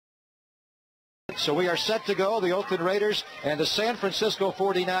So we are set to go, the Oakland Raiders and the San Francisco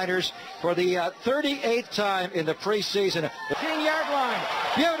 49ers for the 38th time in the preseason. The 10-yard line,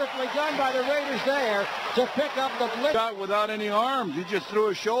 beautifully done by the Raiders there to pick up the blitz. Without any arms, he just threw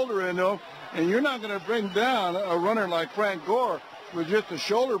a shoulder in though, and you're not going to bring down a runner like Frank Gore with just a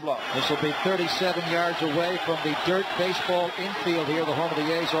shoulder block. This will be 37 yards away from the dirt baseball infield here, the home of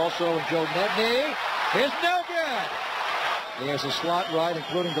the A's also, and Joe Nedney is no good. He has a slot right,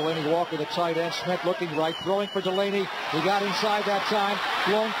 including Delaney Walker, the tight end. Smith looking right, throwing for Delaney. He got inside that time.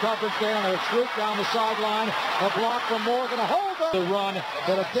 Blown coverage there, and a swoop down the sideline. A block from Morgan. A hold up the run,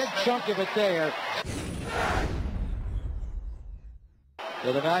 but a big chunk of it there.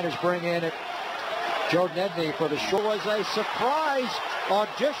 So the Niners bring in Joe Nedney for the show. Was a surprise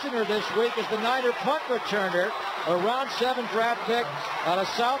auditioner this week as the Niner punt returner, a round 7 draft pick out of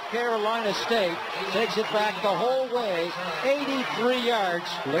South Carolina State, takes it back the whole way, 83 yards.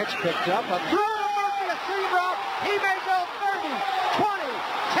 Blitz picked up a throw to Murphy, a seam route. He may go 30, 20,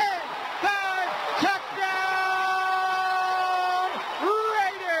 10, 5, touchdown,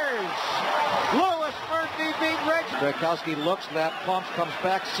 Raiders! Louis Murphy beat Reggie. Brakowski looks, that pumps, comes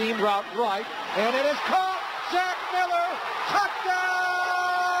back, seam route right, and it is caught. Zach Miller, touchdown!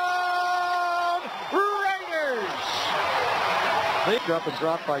 Up and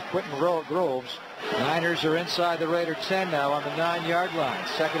dropped by Quentin Groves. Niners are inside the Raider 10 now on the 9-yard line.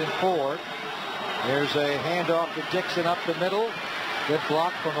 2nd and 4. There's a handoff to Dixon up the middle. Good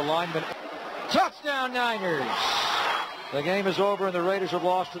block from the lineman. Touchdown Niners! The game is over and the Raiders have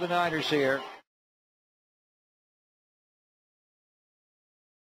lost to the Niners here.